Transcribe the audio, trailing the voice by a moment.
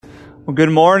Well, good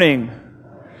morning.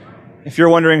 If you're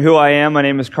wondering who I am, my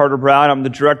name is Carter Brown. I'm the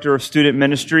Director of Student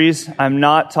Ministries. I'm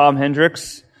not Tom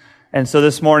Hendricks. And so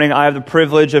this morning I have the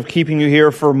privilege of keeping you here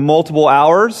for multiple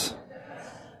hours.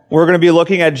 We're going to be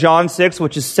looking at John 6,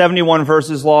 which is 71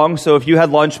 verses long. So if you had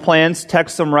lunch plans,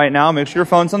 text them right now. Make sure your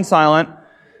phone's on silent.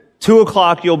 2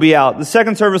 o'clock, you'll be out. The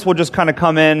second service will just kind of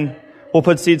come in. We'll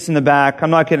put seats in the back. I'm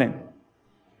not kidding.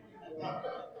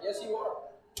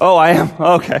 Oh, I am?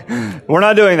 Okay. We're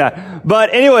not doing that.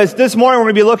 But anyways, this morning we're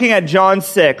going to be looking at John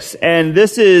 6. And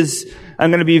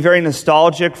I'm going to be very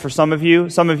nostalgic for some of you.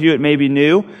 Some of you it may be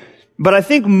new. But I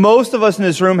think most of us in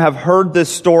this room have heard this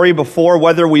story before,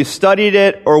 whether we've studied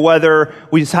it or whether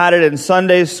we've had it in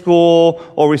Sunday school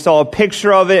or we saw a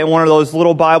picture of it in one of those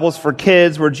little Bibles for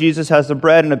kids where Jesus has the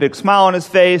bread and a big smile on his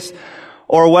face,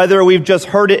 or whether we've just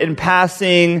heard it in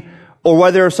passing, or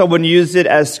whether someone used it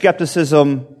as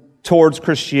skepticism towards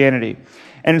Christianity.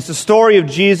 And it's the story of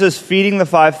Jesus feeding the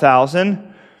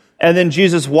 5,000 and then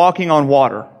Jesus walking on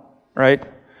water, right?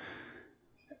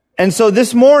 And so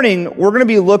this morning, we're going to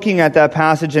be looking at that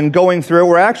passage and going through it.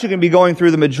 We're actually going to be going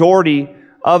through the majority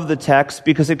of the text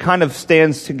because it kind of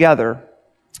stands together.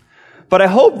 But I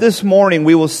hope this morning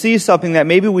we will see something that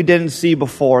maybe we didn't see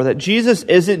before, that Jesus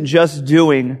isn't just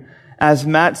doing, as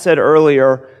Matt said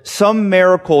earlier, some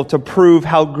miracle to prove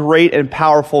how great and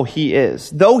powerful he is.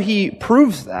 Though he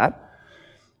proves that,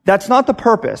 that's not the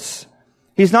purpose.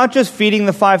 He's not just feeding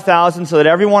the 5,000 so that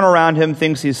everyone around him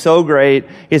thinks he's so great.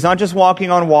 He's not just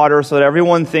walking on water so that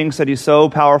everyone thinks that he's so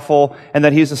powerful and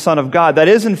that he's the Son of God. That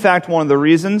is, in fact, one of the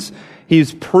reasons.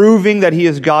 He's proving that he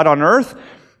is God on earth,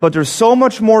 but there's so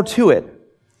much more to it.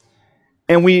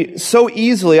 And we so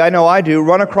easily, I know I do,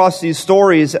 run across these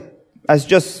stories as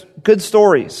just good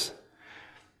stories.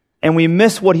 And we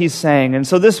miss what he's saying. And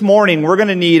so this morning, we're going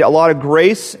to need a lot of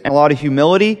grace and a lot of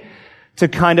humility to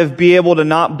kind of be able to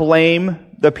not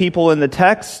blame the people in the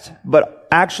text, but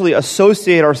actually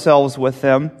associate ourselves with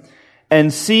them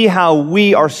and see how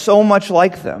we are so much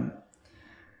like them.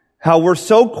 How we're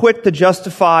so quick to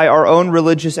justify our own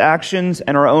religious actions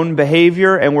and our own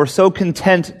behavior, and we're so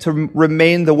content to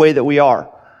remain the way that we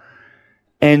are.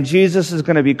 And Jesus is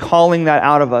going to be calling that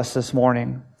out of us this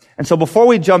morning. And so before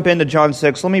we jump into John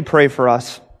 6, let me pray for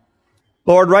us.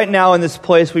 Lord, right now in this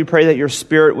place, we pray that your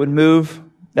Spirit would move,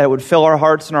 that it would fill our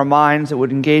hearts and our minds, it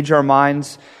would engage our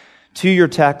minds to your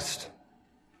text,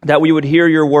 that we would hear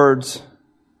your words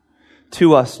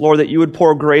to us. Lord, that you would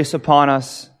pour grace upon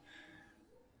us,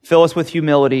 fill us with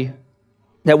humility,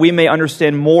 that we may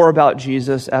understand more about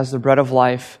Jesus as the bread of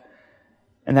life,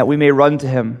 and that we may run to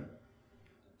him.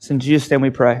 It's in Jesus' name we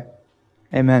pray.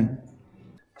 Amen.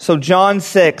 So John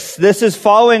 6, this is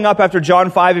following up after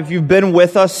John 5. If you've been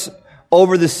with us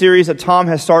over the series that Tom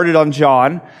has started on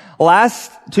John,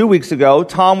 2 weeks ago,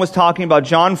 Tom was talking about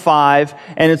John 5,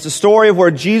 and it's a story of where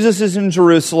Jesus is in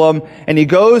Jerusalem, and he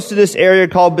goes to this area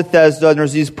called Bethesda, and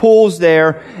there's these pools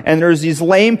there, and there's these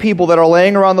lame people that are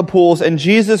laying around the pools, and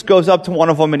Jesus goes up to one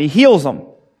of them and he heals them. And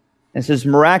it's this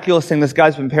miraculous thing. This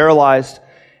guy's been paralyzed,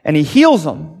 and he heals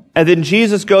him. And then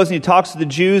Jesus goes and he talks to the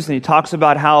Jews and he talks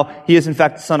about how he is in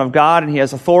fact the Son of God and he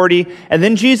has authority. And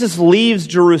then Jesus leaves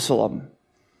Jerusalem.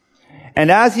 And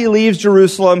as he leaves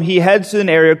Jerusalem, he heads to an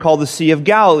area called the Sea of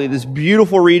Galilee, this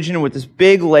beautiful region with this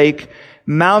big lake,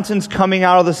 mountains coming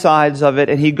out of the sides of it.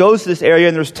 And he goes to this area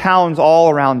and there's towns all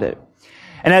around it.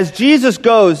 And as Jesus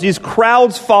goes, these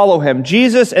crowds follow him.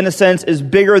 Jesus, in a sense, is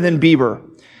bigger than Bieber.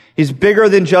 He's bigger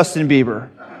than Justin Bieber.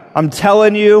 I'm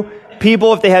telling you,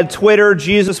 people, if they had Twitter,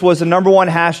 Jesus was the number one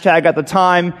hashtag at the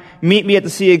time. Meet me at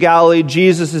the Sea of Galilee.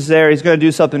 Jesus is there. He's going to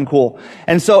do something cool.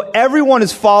 And so everyone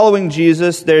is following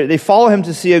Jesus. They follow him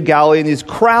to Sea of Galilee, and these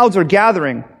crowds are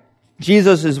gathering.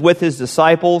 Jesus is with his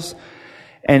disciples,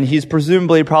 and he's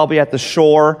presumably probably at the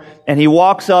shore, and he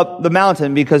walks up the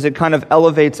mountain because it kind of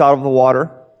elevates out of the water.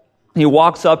 He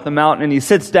walks up the mountain, and he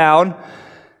sits down,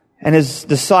 and his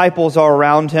disciples are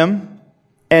around him,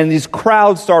 and these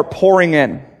crowds start pouring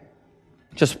in.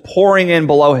 Just pouring in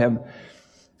below him.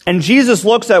 And Jesus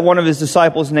looks at one of his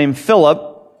disciples named Philip,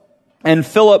 and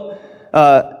Philip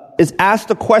is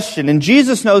asked a question, and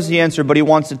Jesus knows the answer, but he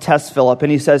wants to test Philip, and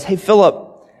he says, "Hey,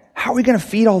 Philip, how are we going to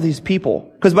feed all these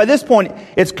people?" Because by this point,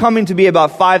 it's coming to be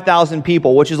about 5,000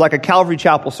 people, which is like a Calvary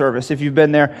Chapel service, if you've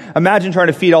been there. Imagine trying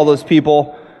to feed all those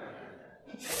people.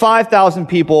 5,000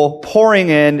 people pouring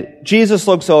in. Jesus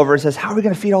looks over and says, "How are we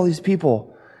going to feed all these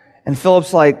people?" And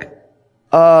Philip's like,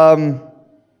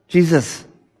 Jesus,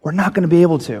 we're not going to be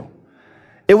able to.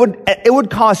 It would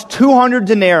cost 200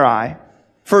 denarii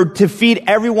to feed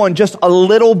everyone just a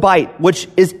little bite, which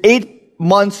is 8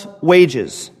 months'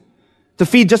 wages. To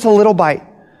feed just a little bite.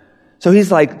 So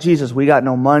he's like, Jesus, we got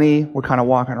no money. We're kind of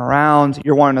walking around.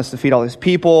 You're wanting us to feed all these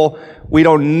people. We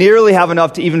don't nearly have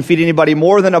enough to even feed anybody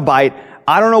more than a bite.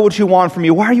 I don't know what you want from me.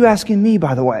 Why are you asking me,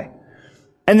 by the way?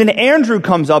 And then Andrew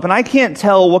comes up, and I can't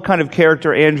tell what kind of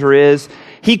character Andrew is.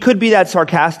 He could be that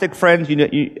sarcastic friend.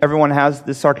 Everyone has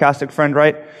this sarcastic friend,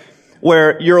 right?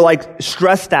 Where you're like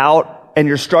stressed out and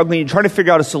you're struggling. You're trying to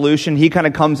figure out a solution. He kind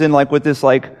of comes in like with this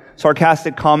like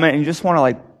sarcastic comment, and you just want to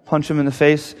like punch him in the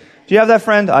face. Do you have that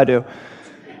friend? I do.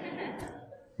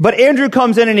 But Andrew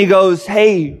comes in and he goes,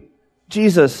 hey,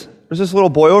 Jesus, there's this little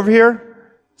boy over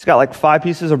here. He's got like 5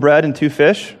 pieces of bread and 2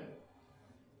 fish.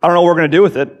 I don't know what we're going to do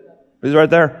with it. He's right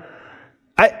there.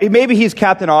 Maybe he's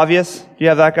Captain Obvious. Do you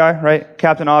have that guy, right?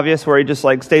 Captain Obvious, where he just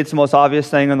like states the most obvious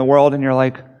thing in the world, and you're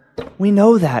like, we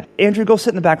know that. Andrew, go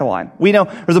sit in the back of the line. We know.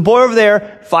 There's a boy over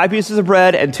there, 5 pieces of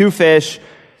bread and 2 fish.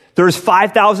 There's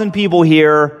 5,000 people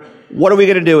here. What are we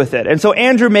going to do with it? And so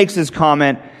Andrew makes his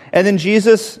comment, and then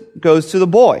Jesus goes to the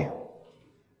boy.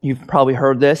 You've probably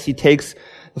heard this. He takes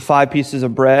the 5 pieces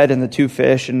of bread and the 2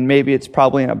 fish, and maybe it's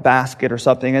probably in a basket or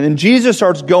something. And then Jesus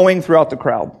starts going throughout the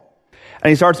crowd, and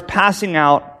he starts passing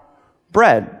out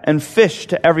bread and fish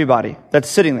to everybody that's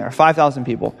sitting there, 5,000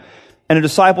 people. And the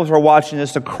disciples are watching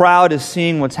this. The crowd is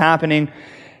seeing what's happening,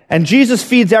 and Jesus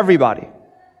feeds everybody.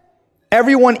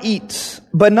 Everyone eats,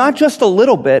 but not just a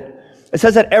little bit. It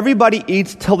says that everybody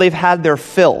eats till they've had their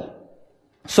fill.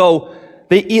 So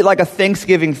they eat like a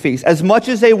Thanksgiving feast. As much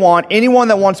as they want, anyone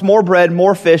that wants more bread,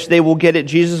 more fish, they will get it.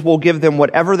 Jesus will give them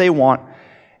whatever they want.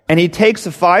 And he takes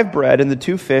the 5 bread and the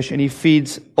 2 fish, and he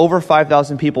feeds over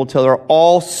 5,000 people till they're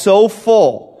all so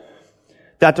full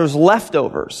that there's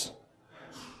leftovers.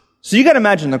 So you got to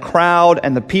imagine the crowd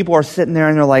and the people are sitting there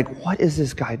and they're like, what is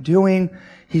this guy doing?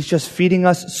 He's just feeding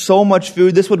us so much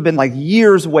food. This would have been like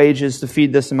years' wages to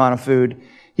feed this amount of food.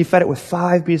 He fed it with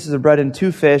 5 pieces of bread and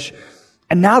 2 fish.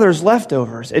 And now there's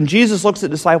leftovers. And Jesus looks at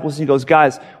the disciples and he goes,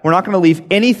 guys, we're not going to leave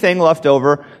anything left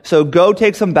over. So go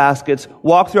take some baskets,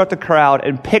 walk throughout the crowd,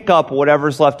 and pick up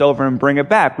whatever's left over and bring it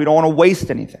back. We don't want to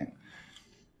waste anything.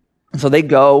 And so they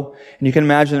go, and you can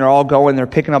imagine they're all going, they're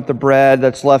picking up the bread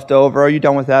that's left over. Are you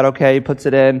done with that? Okay, he puts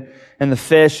it in. And the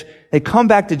fish, they come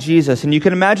back to Jesus, and you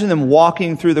can imagine them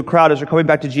walking through the crowd as they're coming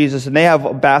back to Jesus, and they have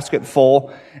a basket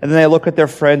full, and then they look at their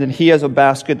friend, and he has a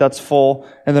basket that's full,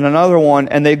 and then another one,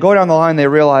 and they go down the line, and they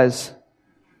realize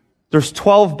there's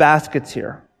 12 baskets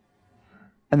here,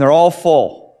 and they're all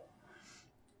full.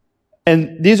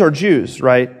 And these are Jews,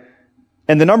 right?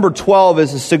 And the number 12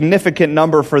 is a significant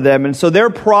number for them, and so they're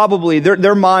probably,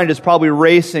 their mind is probably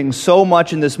racing so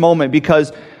much in this moment,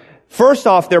 because first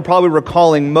off, they're probably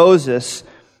recalling Moses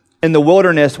in the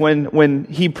wilderness when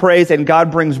he prays and God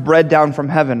brings bread down from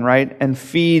heaven, right? And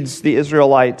feeds the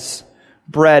Israelites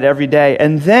bread every day.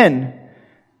 And then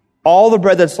all the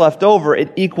bread that's left over,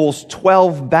 it equals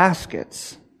 12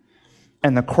 baskets.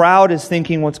 And the crowd is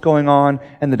thinking what's going on,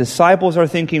 and the disciples are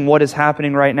thinking what is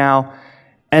happening right now.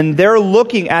 And they're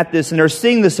looking at this and they're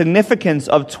seeing the significance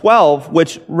of 12,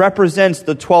 which represents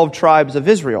the 12 tribes of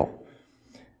Israel,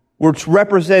 which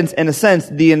represents, in a sense,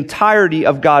 the entirety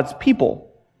of God's people.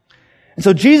 And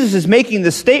so Jesus is making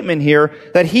this statement here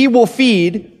that he will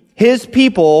feed his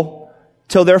people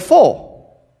till they're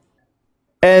full.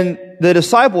 And the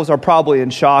disciples are probably in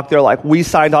shock. They're like, we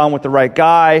signed on with the right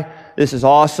guy. This is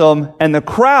awesome. And the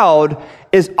crowd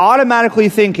is automatically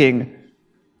thinking,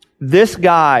 this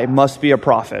guy must be a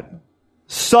prophet.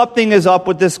 Something is up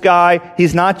with this guy.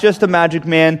 He's not just a magic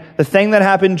man. The thing that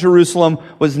happened in Jerusalem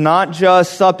was not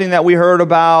just something that we heard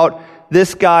about.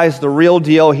 This guy's the real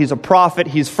deal. He's a prophet.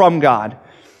 He's from God.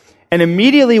 And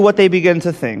immediately what they begin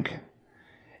to think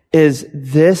is,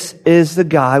 this is the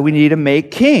guy we need to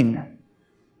make king.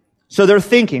 So they're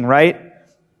thinking, right?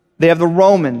 They have the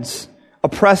Romans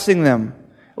oppressing them,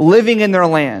 living in their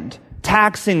land,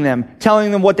 taxing them,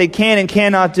 telling them what they can and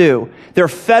cannot do. They're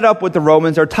fed up with the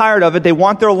Romans. They're tired of it. They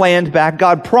want their land back.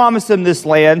 God promised them this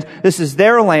land. This is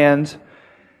their land.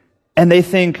 And they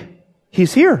think,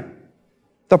 he's here.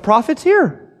 The prophet's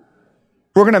here.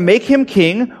 We're going to make him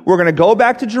king. We're going to go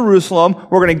back to Jerusalem.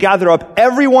 We're going to gather up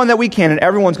everyone that we can, and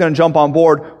everyone's going to jump on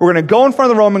board. We're going to go in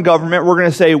front of the Roman government. We're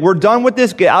going to say, we're done with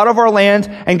this. Get out of our land.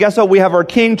 And guess what? We have our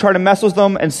king. Try to mess with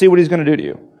them and see what he's going to do to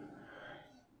you.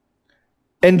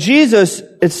 And Jesus,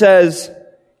 it says,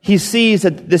 he sees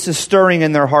that this is stirring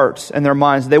in their hearts and their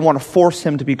minds. They want to force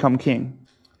him to become king.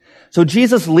 So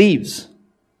Jesus leaves.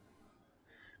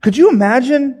 Could you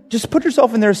imagine, just put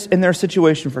yourself in their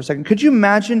situation for a second. Could you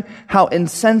imagine how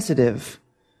insensitive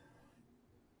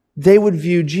they would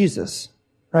view Jesus,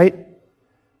 right?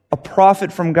 a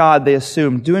prophet from God, they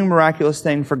assume, doing miraculous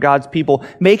things for God's people,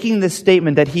 making this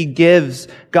statement that he gives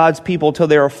God's people till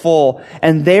they are full.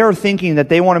 And they are thinking that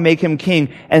they want to make him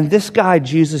king. And this guy,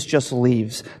 Jesus, just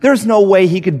leaves. There's no way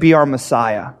he could be our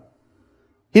Messiah.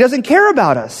 He doesn't care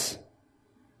about us.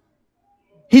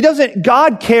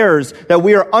 God cares that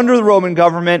we are under the Roman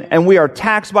government and we are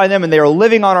taxed by them and they are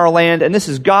living on our land and this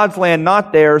is God's land,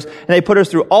 not theirs, and they put us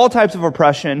through all types of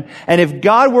oppression. And if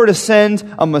God were to send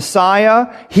a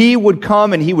Messiah, he would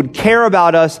come and he would care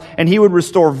about us and he would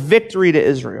restore victory to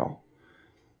Israel.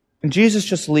 And Jesus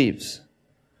just leaves.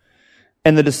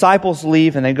 And the disciples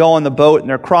leave and they go on the boat and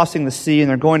they're crossing the sea and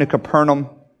they're going to Capernaum.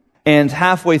 And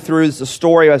halfway through the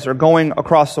story, as they're going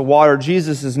across the water,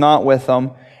 Jesus is not with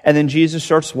them. And then Jesus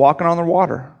starts walking on the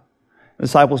water. The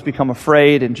disciples become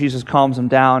afraid, and Jesus calms them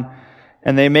down,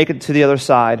 and they make it to the other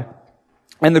side.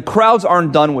 And the crowds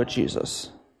aren't done with Jesus.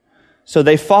 So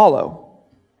they follow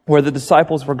where the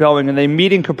disciples were going, and they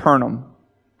meet in Capernaum.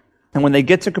 And when they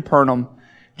get to Capernaum,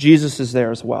 Jesus is there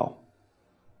as well.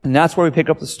 And that's where we pick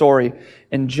up the story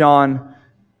in John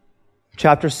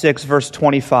chapter 6, verse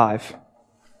 25.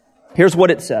 Here's what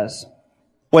it says.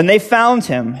 When they found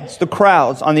him, it's the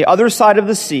crowds, on the other side of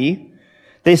the sea,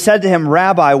 they said to him,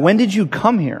 Rabbi, when did you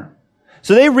come here?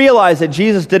 So they realized that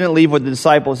Jesus didn't leave with the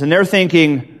disciples, and they're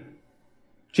thinking,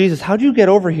 Jesus, how'd you get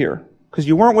over here? Because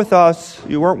you weren't with us,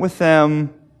 you weren't with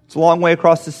them, it's a long way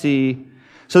across the sea.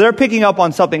 So they're picking up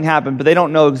on something happened, but they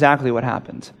don't know exactly what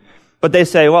happened. But they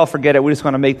say, well, forget it, we just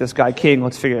want to make this guy king,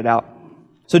 let's figure it out.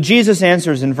 So Jesus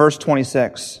answers in verse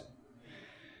 26,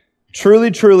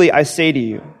 Truly, truly, I say to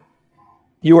you,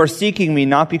 you are seeking me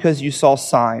not because you saw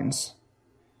signs,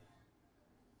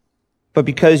 but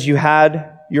because you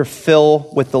had your fill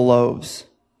with the loaves.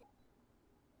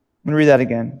 I'm going to read that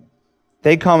again.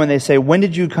 They come and they say, when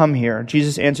did you come here?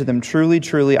 Jesus answered them, Truly,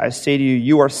 truly, I say to you,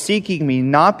 you are seeking me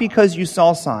not because you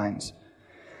saw signs,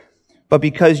 but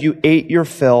because you ate your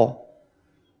fill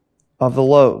of the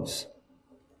loaves.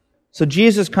 So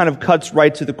Jesus kind of cuts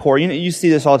right to the core. You see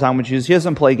this all the time with Jesus. He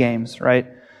doesn't play games, right?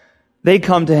 They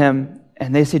come to him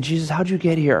and they say, Jesus, how'd you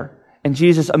get here? And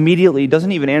Jesus immediately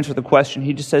doesn't even answer the question.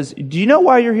 He just says, do you know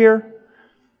why you're here?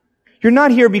 You're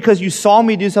not here because you saw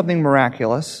me do something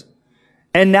miraculous,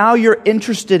 and now you're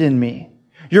interested in me.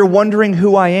 You're wondering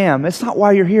who I am. That's not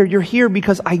why you're here. You're here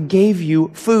because I gave you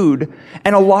food,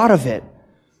 and a lot of it.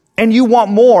 And you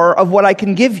want more of what I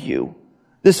can give you.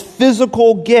 This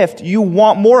physical gift, you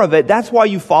want more of it. That's why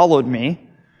you followed me.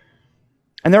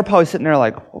 And they're probably sitting there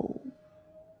like, oh,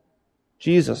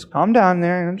 Jesus, calm down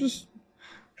there.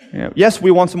 Yes,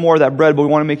 we want some more of that bread, but we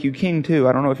want to make you king too.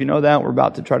 I don't know if you know that. We're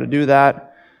about to try to do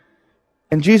that.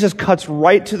 And Jesus cuts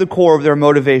right to the core of their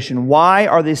motivation. Why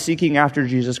are they seeking after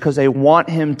Jesus? Because they want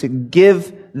him to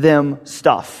give them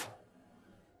stuff.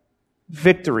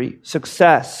 Victory,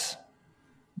 success,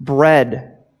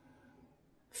 bread,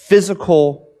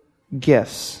 physical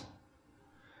gifts.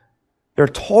 They're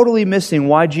totally missing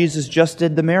why Jesus just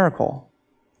did the miracle.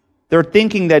 They're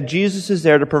thinking that Jesus is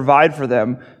there to provide for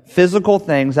them physical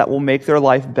things that will make their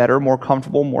life better, more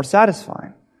comfortable, more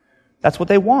satisfying. That's what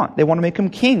they want. They want to make him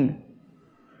king.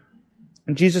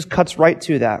 And Jesus cuts right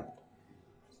to that.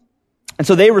 And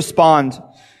so they respond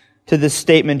to this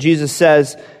statement. Jesus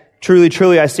says, Truly,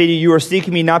 truly, I say to you, you are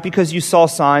seeking me not because you saw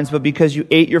signs, but because you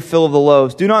ate your fill of the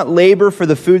loaves. Do not labor for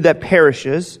the food that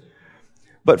perishes,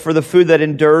 but for the food that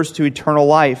endures to eternal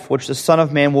life, which the Son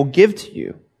of Man will give to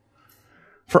you.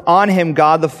 For on him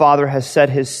God the Father has set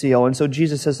his seal. And so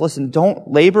Jesus says, listen, don't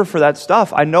labor for that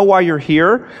stuff. I know why you're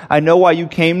here. I know why you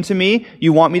came to me.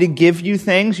 You want me to give you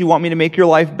things. You want me to make your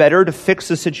life better, to fix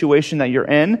the situation that you're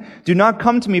in. Do not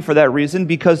come to me for that reason,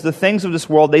 because the things of this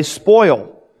world, they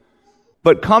spoil.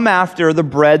 But come after the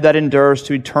bread that endures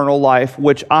to eternal life,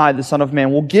 which I, the Son of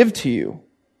Man, will give to you.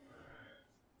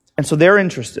 And so they're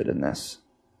interested in this.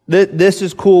 This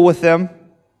is cool with them.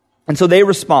 And so they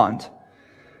respond.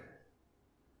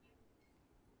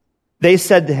 They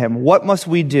said to him, what must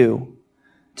we do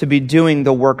to be doing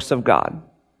the works of God?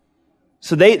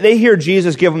 So they hear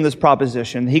Jesus give them this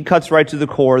proposition. He cuts right to the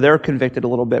core. They're convicted a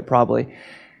little bit probably.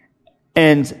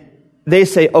 And they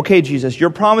say, okay, Jesus, you're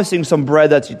promising some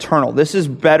bread that's eternal. This is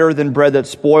better than bread that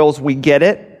spoils. We get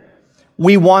it.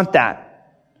 We want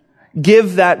that.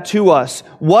 Give that to us.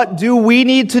 What do we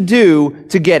need to do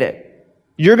to get it?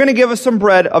 You're going to give us some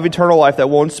bread of eternal life that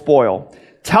won't spoil.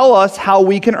 Tell us how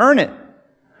we can earn it.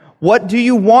 What do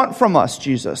you want from us,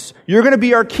 Jesus? You're going to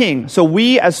be our king. So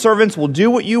we as servants will do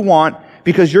what you want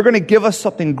because you're going to give us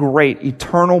something great,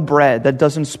 eternal bread that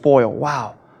doesn't spoil.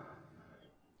 Wow.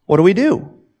 What do we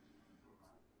do?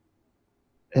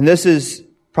 And this is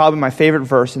probably my favorite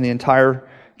verse in the entire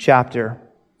chapter.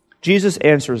 Jesus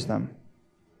answers them.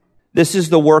 This is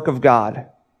the work of God,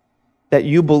 that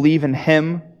you believe in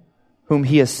him whom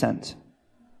he has sent.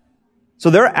 So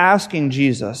they're asking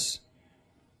Jesus,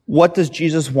 what does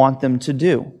Jesus want them to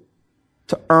do?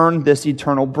 To earn this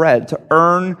eternal bread, to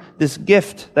earn this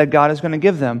gift that God is going to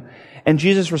give them. And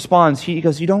Jesus responds, he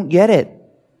goes, you don't get it.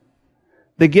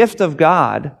 The gift of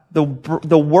God, the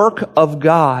work of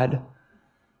God,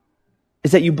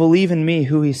 is that you believe in me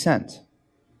who he sent.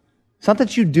 It's not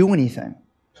that you do anything.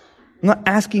 I'm not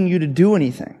asking you to do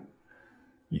anything.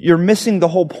 You're missing the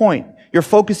whole point. You're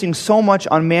focusing so much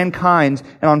on mankind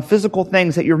and on physical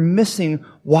things that you're missing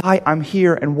why I'm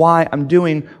here and why I'm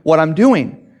doing what I'm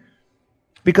doing.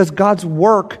 Because God's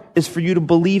work is for you to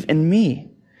believe in me.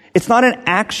 It's not an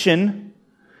action.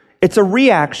 It's a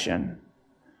reaction.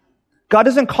 God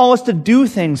doesn't call us to do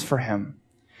things for him.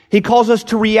 He calls us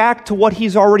to react to what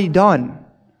he's already done.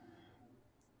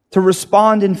 To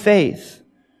respond in faith.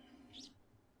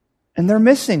 And they're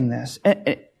missing this.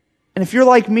 And if you're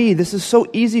like me, this is so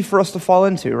easy for us to fall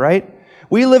into, right?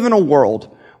 We live in a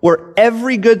world where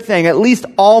every good thing, at least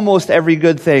almost every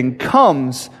good thing,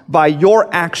 comes by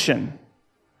your action.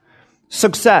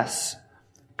 Success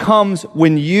comes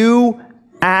when you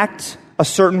act a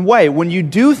certain way. When you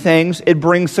do things, it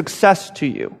brings success to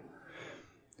you.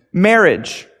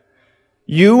 Marriage.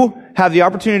 You have the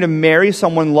opportunity to marry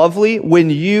someone lovely when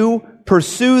you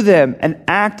pursue them and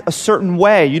act a certain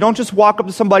way. You don't just walk up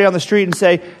to somebody on the street and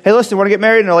say, hey, listen, want to get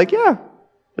married? And they're like, yeah.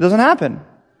 It doesn't happen.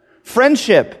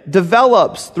 Friendship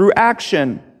develops through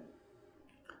action.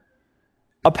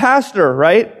 A pastor,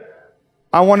 right?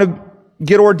 I want to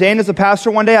get ordained as a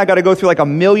pastor one day. I got to go through like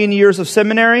 1,000,000 years of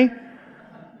seminary. And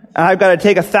I've got to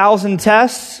take 1,000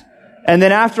 tests. And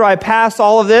then after I pass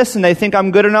all of this and they think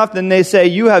I'm good enough, then they say,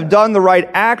 you have done the right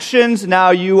actions. Now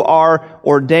you are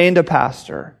ordained a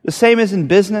pastor. The same as in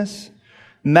business,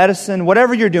 medicine,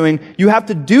 whatever you're doing, you have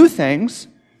to do things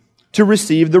to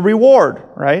receive the reward,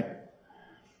 right?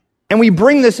 And we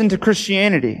bring this into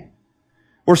Christianity.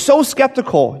 We're so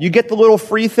skeptical. You get the little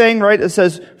free thing, right? It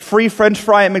says free French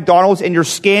fry at McDonald's and you're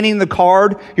scanning the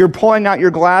card. You're pulling out your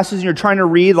glasses and you're trying to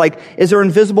read like, is there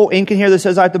invisible ink in here that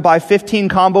says I have to buy 15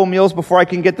 combo meals before I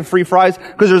can get the free fries?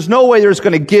 Because there's no way they're just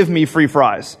going to give me free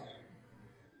fries.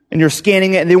 And you're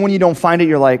scanning it and then when you don't find it,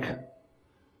 you're like,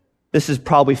 this is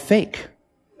probably fake.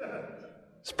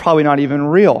 It's probably not even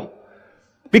real.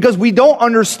 Because we don't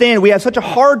understand, we have such a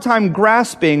hard time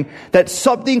grasping that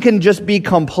something can just be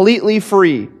completely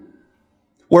free,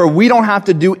 where we don't have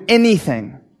to do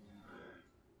anything.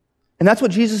 And that's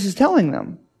what Jesus is telling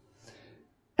them.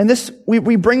 And this,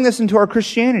 we bring this into our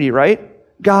Christianity, right?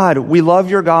 God, we love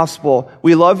your gospel.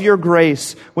 We love your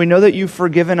grace. We know that you've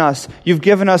forgiven us. You've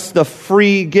given us the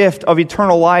free gift of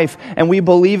eternal life, and we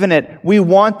believe in it. We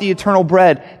want the eternal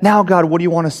bread. Now, God, what do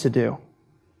you want us to do?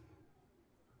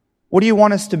 What do you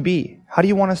want us to be? How do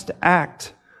you want us to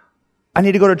act? I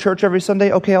need to go to church every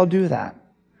Sunday? Okay, I'll do that.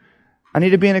 I need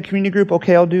to be in a community group?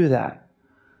 Okay, I'll do that.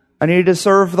 I need to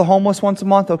serve the homeless once a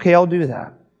month? Okay, I'll do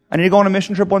that. I need to go on a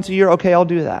mission trip once a year? Okay, I'll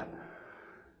do that.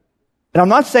 And I'm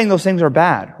not saying those things are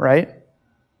bad, right?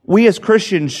 We as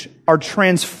Christians are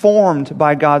transformed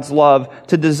by God's love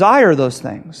to desire those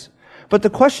things. But the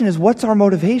question is, what's our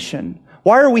motivation?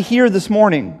 Why are we here this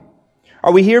morning?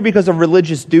 Are we here because of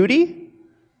religious duty?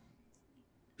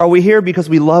 Are we here because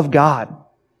we love God?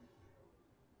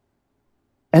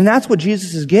 And that's what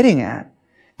Jesus is getting at,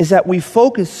 is that we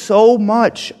focus so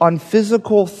much on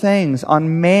physical things,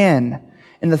 on man,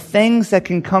 and the things that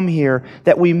can come here,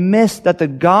 that we miss that the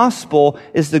gospel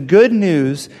is the good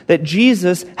news that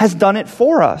Jesus has done it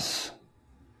for us.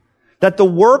 That the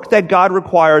work that God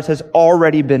requires has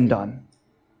already been done.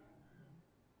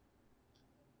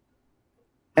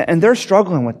 And they're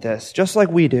struggling with this, just like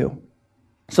we do.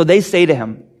 So they say to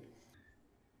him,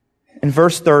 in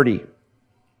verse 30,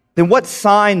 then what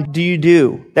sign do you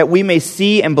do that we may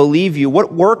see and believe you?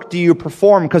 What work do you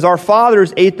perform? Because our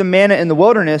fathers ate the manna in the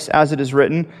wilderness, as it is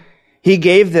written. He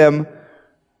gave them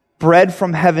bread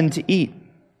from heaven to eat.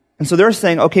 And so they're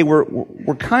saying, okay,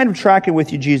 we're kind of tracking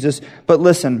with you, Jesus, but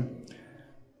listen,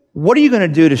 what are you going to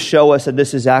do to show us that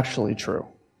this is actually true?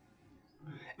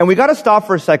 And we got to stop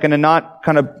for a second and not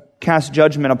kind of cast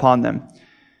judgment upon them.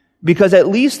 Because at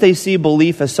least they see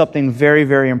belief as something very,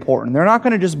 very important. They're not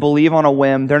going to just believe on a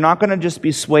whim. They're not going to just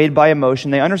be swayed by emotion.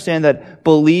 They understand that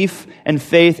belief and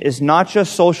faith is not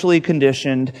just socially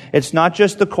conditioned. It's not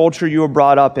just the culture you were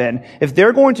brought up in. If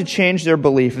they're going to change their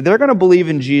belief, if they're going to believe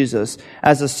in Jesus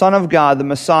as the Son of God, the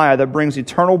Messiah that brings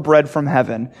eternal bread from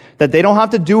heaven, that they don't have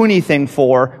to do anything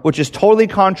for, which is totally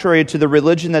contrary to the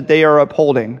religion that they are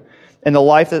upholding and the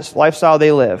lifestyle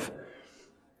they live,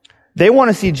 They want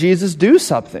to see Jesus do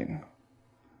something,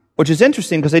 which is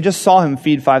interesting because they just saw him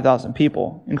feed 5,000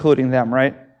 people, including them,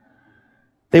 right?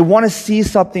 They want to see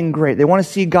something great. They want to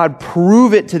see God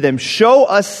prove it to them. Show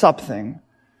us something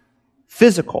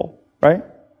physical, right?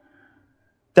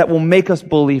 That will make us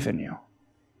believe in you.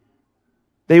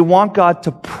 They want God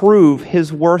to prove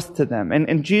his worth to them.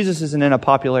 And Jesus isn't in a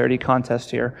popularity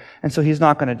contest here, and so he's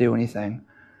not going to do anything.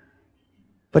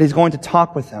 But he's going to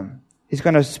talk with them. He's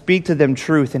going to speak to them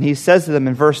truth. And he says to them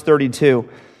in verse 32,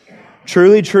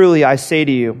 "Truly, truly, I say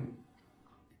to you,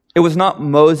 it was not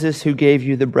Moses who gave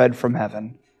you the bread from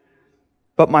heaven,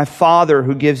 but my Father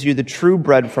who gives you the true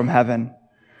bread from heaven.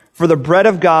 For the bread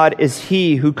of God is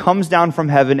he who comes down from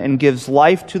heaven and gives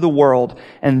life to the world."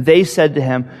 And they said to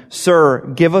him, "Sir,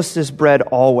 give us this bread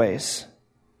always."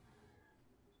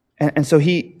 And so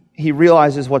he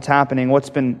realizes what's happening.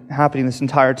 What's been happening this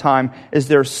entire time is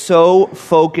they're so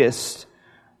focused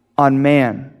on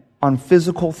man, on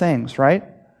physical things, right?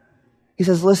 He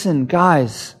says, listen,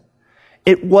 guys,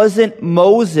 it wasn't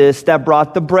Moses that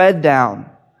brought the bread down.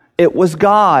 It was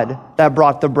God that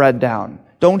brought the bread down.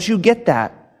 Don't you get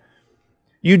that?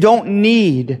 You don't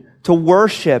need to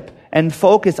worship and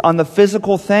focus on the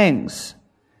physical things.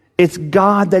 It's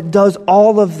God that does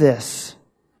all of this.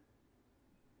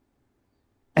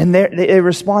 And they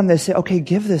respond, they say, okay,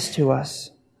 give this to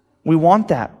us. We want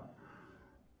that.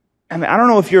 I mean, I don't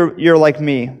know if you're like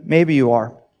me. Maybe you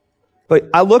are. But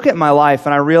I look at my life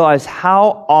and I realize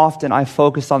how often I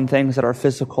focus on things that are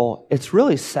physical. It's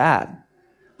really sad.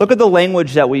 Look at the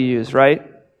language that we use, right?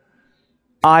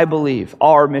 I believe,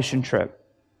 our mission trip.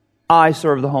 I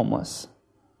serve the homeless.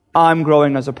 I'm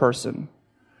growing as a person.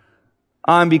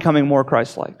 I'm becoming more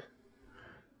Christ-like.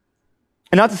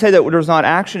 And not to say that there's not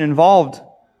action involved,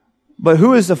 but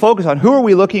who is the focus on? Who are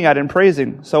we looking at and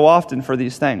praising so often for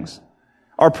these things?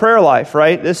 Our prayer life,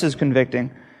 right? This is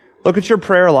convicting. Look at your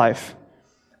prayer life.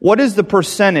 What is the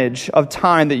percentage of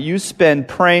time that you spend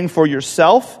praying for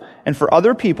yourself and for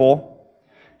other people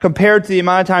compared to the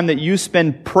amount of time that you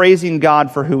spend praising God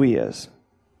for who he is?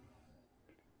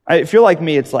 If you're like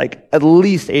me, it's like at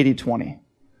least 80-20.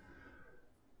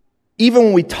 Even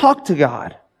when we talk to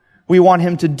God, we want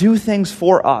him to do things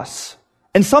for us.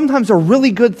 And sometimes they're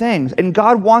really good things, and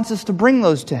God wants us to bring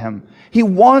those to him. He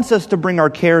wants us to bring our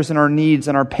cares and our needs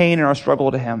and our pain and our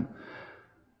struggle to him.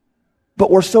 But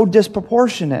we're so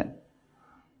disproportionate.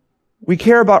 We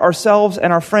care about ourselves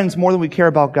and our friends more than we care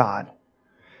about God.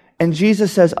 And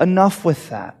Jesus says, enough with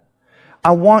that.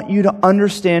 I want you to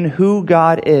understand who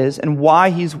God is and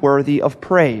why he's worthy of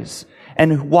praise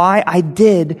and why I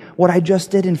did what I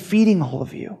just did in feeding all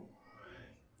of you.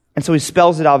 And so he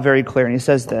spells it out very clear, and he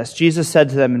says this. Jesus said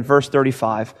to them in verse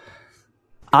 35,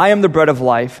 "I am the bread of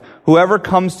life. Whoever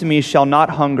comes to me shall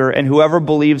not hunger, and whoever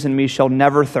believes in me shall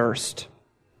never thirst.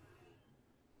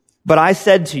 But I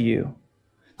said to you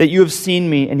that you have seen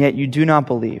me, and yet you do not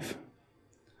believe.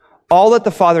 All that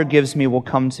the Father gives me will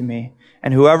come to me,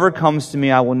 and whoever comes to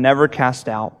me I will never cast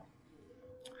out.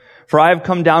 For I have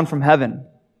come down from heaven,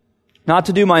 not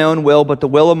to do my own will, but the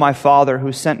will of my Father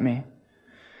who sent me.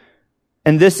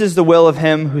 And this is the will of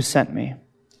him who sent me,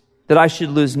 that I should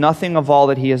lose nothing of all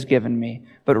that he has given me,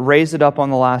 but raise it up on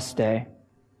the last day.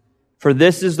 For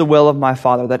this is the will of my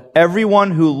Father, that everyone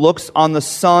who looks on the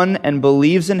Son and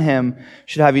believes in him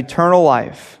should have eternal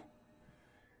life,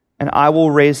 and I will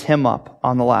raise him up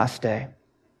on the last day."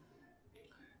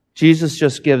 Jesus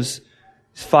just gives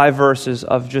 5 verses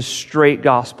of just straight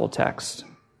gospel text.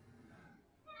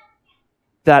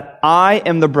 That I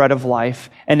am the bread of life,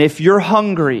 and if you're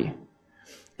hungry,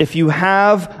 if you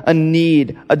have a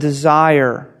need, a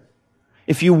desire,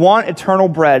 if you want eternal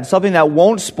bread, something that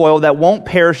won't spoil, that won't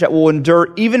perish, that will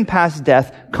endure even past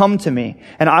death, come to me,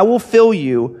 and I will fill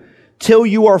you till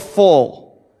you are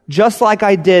full, just like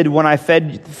I did when I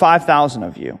fed 5,000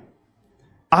 of you.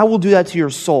 I will do that to your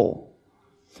soul.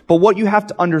 But what you have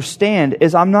to understand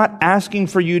is I'm not asking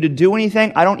for you to do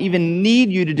anything. I don't even need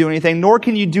you to do anything, nor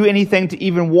can you do anything to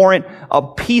even warrant a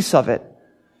piece of it.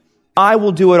 I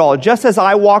will do it all. Just as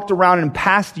I walked around and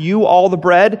passed you all the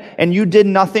bread and you did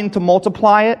nothing to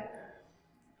multiply it,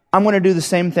 I'm going to do the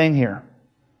same thing here.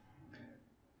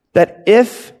 That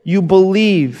if you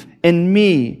believe in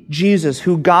me, Jesus,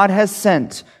 who God has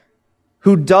sent,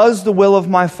 who does the will of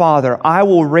my Father, I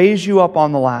will raise you up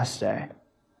on the last day.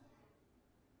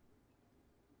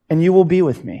 And you will be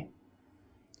with me.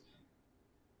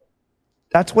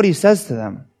 That's what he says to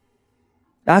them.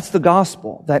 That's the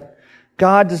gospel, that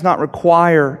God does not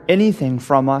require anything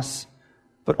from us,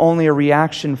 but only a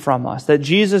reaction from us. That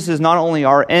Jesus is not only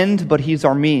our end, but he's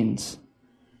our means.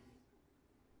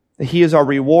 That he is our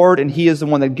reward, and he is the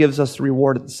one that gives us the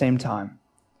reward at the same time.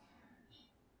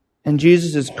 And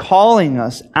Jesus is calling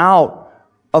us out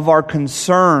of our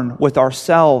concern with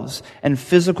ourselves and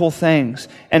physical things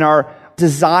and our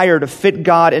desire to fit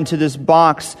God into this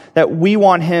box that we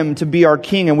want Him to be our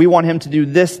king and we want Him to do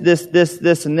this, and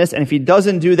this. And if He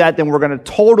doesn't do that, then we're going to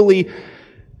totally,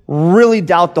 really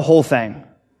doubt the whole thing.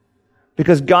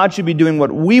 Because God should be doing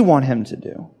what we want Him to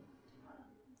do.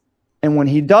 And when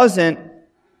He doesn't,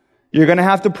 you're going to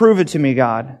have to prove it to me,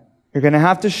 God. You're going to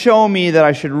have to show me that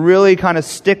I should really kind of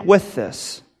stick with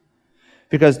this.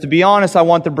 Because to be honest, I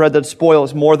want the bread that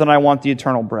spoils more than I want the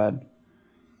eternal bread.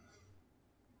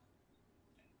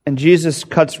 And Jesus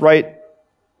cuts right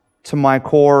to my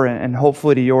core and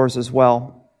hopefully to yours as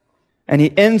well. And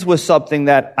He ends with something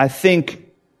that I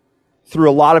think threw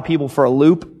a lot of people for a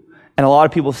loop. And a lot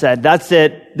of people said, that's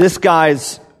it. This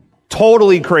guy's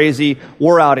totally crazy.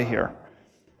 We're out of here.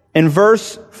 In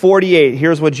verse 48,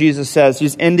 here's what Jesus says.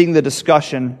 He's ending the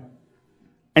discussion.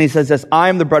 And He says this, I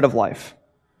am the bread of life.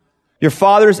 Your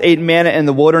fathers ate manna in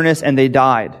the wilderness and they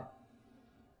died.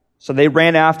 So they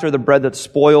ran after the bread that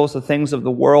spoils, the things of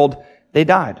the world. They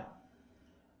died.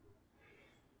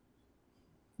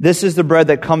 This is the bread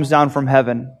that comes down from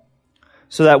heaven,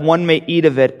 so that one may eat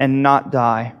of it and not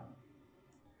die.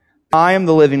 I am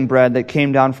the living bread that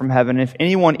came down from heaven. If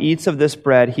anyone eats of this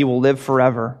bread, he will live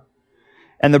forever.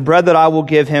 And the bread that I will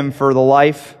give him for the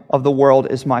life of the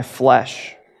world is my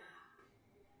flesh.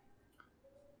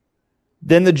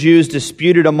 Then the Jews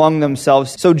disputed among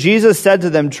themselves. So Jesus said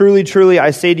to them, truly, truly, I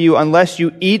say to you, unless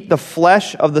you eat the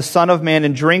flesh of the Son of Man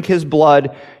and drink His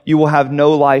blood, you will have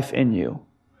no life in you.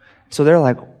 So they're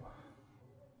like,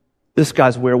 this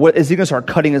guy's weird. What, is he going to start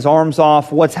cutting His arms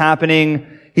off? What's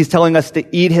happening? He's telling us to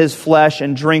eat His flesh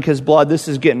and drink His blood. This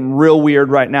is getting real weird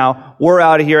right now. We're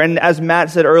out of here. And as Matt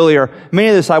said earlier, many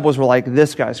of the disciples were like,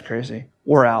 this guy's crazy.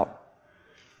 We're out.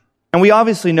 And we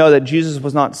obviously know that Jesus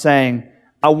was not saying,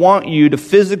 I want you to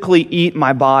physically eat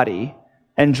my body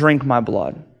and drink my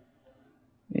blood.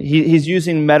 He's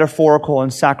using metaphorical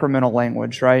and sacramental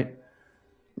language, right?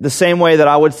 The same way that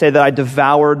I would say that I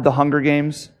devoured the Hunger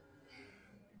Games.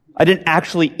 I didn't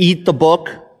actually eat the book.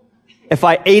 If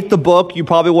I ate the book, you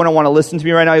probably wouldn't want to listen to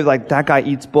me right now. You're like, that guy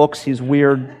eats books. He's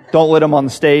weird. Don't let him on the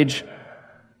stage.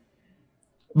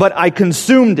 But I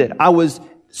consumed it. I was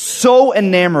so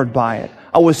enamored by it.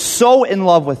 I was so in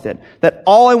love with it that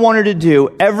all I wanted to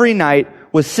do every night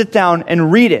was sit down and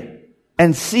read it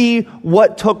and see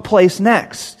what took place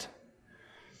next.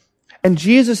 And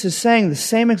Jesus is saying the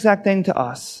same exact thing to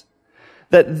us.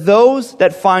 That those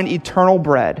that find eternal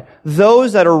bread,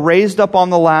 those that are raised up on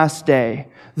the last day,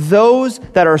 those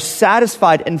that are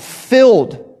satisfied and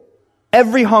filled,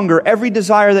 every hunger, every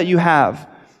desire that you have,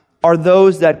 are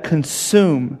those that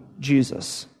consume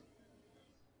Jesus.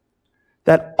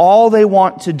 That all they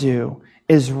want to do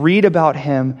is read about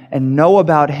Him and know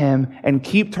about Him and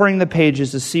keep turning the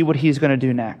pages to see what He's going to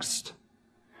do next.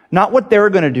 Not what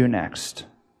they're going to do next.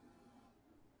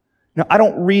 Now, I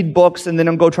don't read books and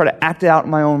then go try to act it out in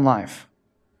my own life.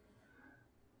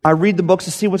 I read the books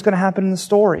to see what's going to happen in the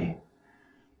story.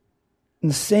 And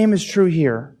the same is true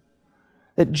here.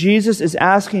 That Jesus is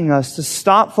asking us to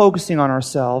stop focusing on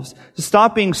ourselves, to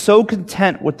stop being so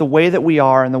content with the way that we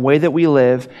are and the way that we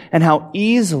live, and how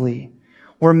easily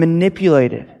we're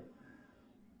manipulated.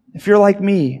 If you're like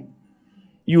me,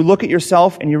 you look at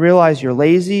yourself and you realize you're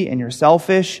lazy and you're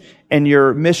selfish and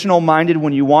you're missional minded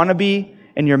when you want to be,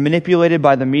 and you're manipulated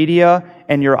by the media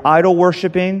and you're idol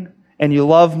worshiping and you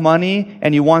love money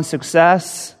and you want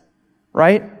success,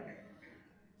 right?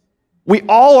 We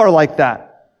all are like that.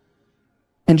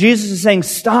 And Jesus is saying,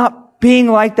 stop being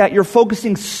like that. You're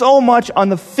focusing so much on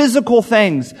the physical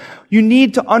things. You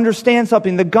need to understand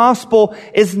something. The gospel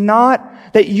is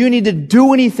not that you need to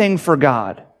do anything for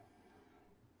God,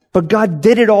 but God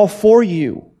did it all for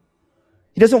you.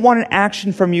 He doesn't want an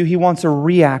action from you. He wants a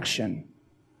reaction.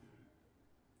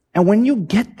 And when you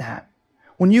get that,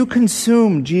 when you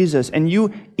consume Jesus and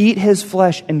you eat His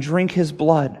flesh and drink His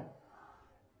blood,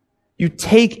 you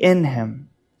take in Him.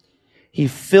 He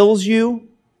fills you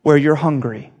where you're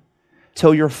hungry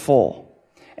till you're full.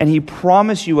 And He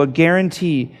promised you a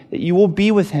guarantee that you will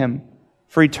be with Him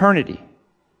for eternity.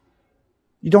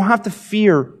 You don't have to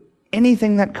fear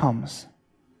anything that comes.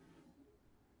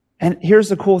 And here's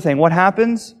the cool thing. What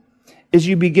happens is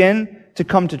you begin to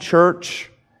come to church,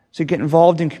 to get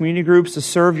involved in community groups, to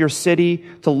serve your city,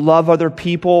 to love other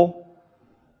people,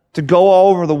 to go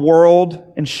all over the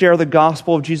world and share the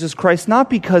gospel of Jesus Christ, not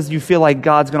because you feel like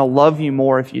God's going to love you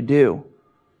more if you do.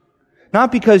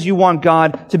 Not because you want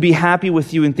God to be happy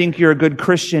with you and think you're a good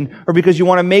Christian, or because you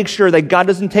want to make sure that God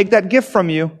doesn't take that gift from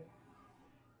you.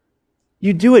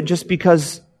 You do it just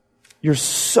because You're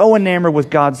so enamored with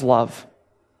God's love.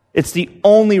 It's the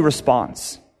only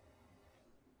response.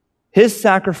 His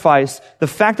sacrifice, the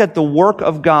fact that the work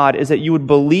of God is that you would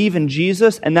believe in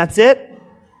Jesus and that's it,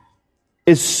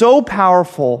 is so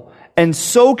powerful and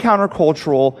so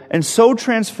countercultural and so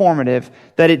transformative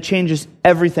that it changes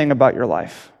everything about your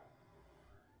life.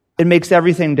 It makes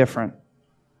everything different.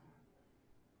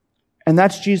 And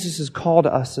that's Jesus' call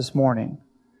to us this morning,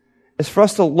 is for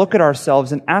us to look at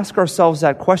ourselves and ask ourselves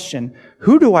that question: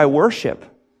 who do I worship?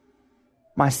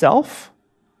 Myself?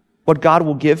 What God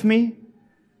will give me?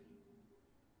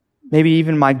 Maybe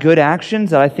even my good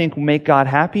actions that I think will make God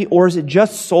happy? Or is it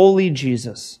just solely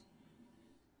Jesus?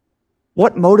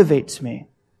 What motivates me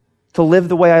to live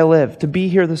the way I live, to be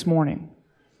here this morning?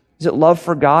 Is it love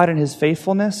for God and His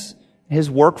faithfulness, His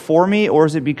work for me? Or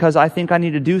is it because I think I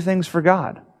need to do things for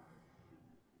God?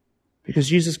 Because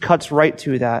Jesus cuts right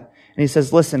to that. And He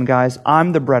says, listen, guys,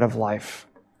 I'm the bread of life.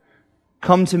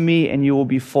 Come to me and you will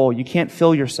be full. You can't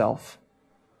fill yourself.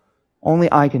 Only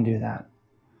I can do that.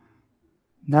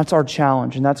 And that's our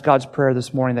challenge, and that's God's prayer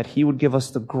this morning, that He would give us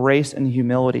the grace and the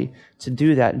humility to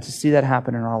do that and to see that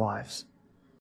happen in our lives.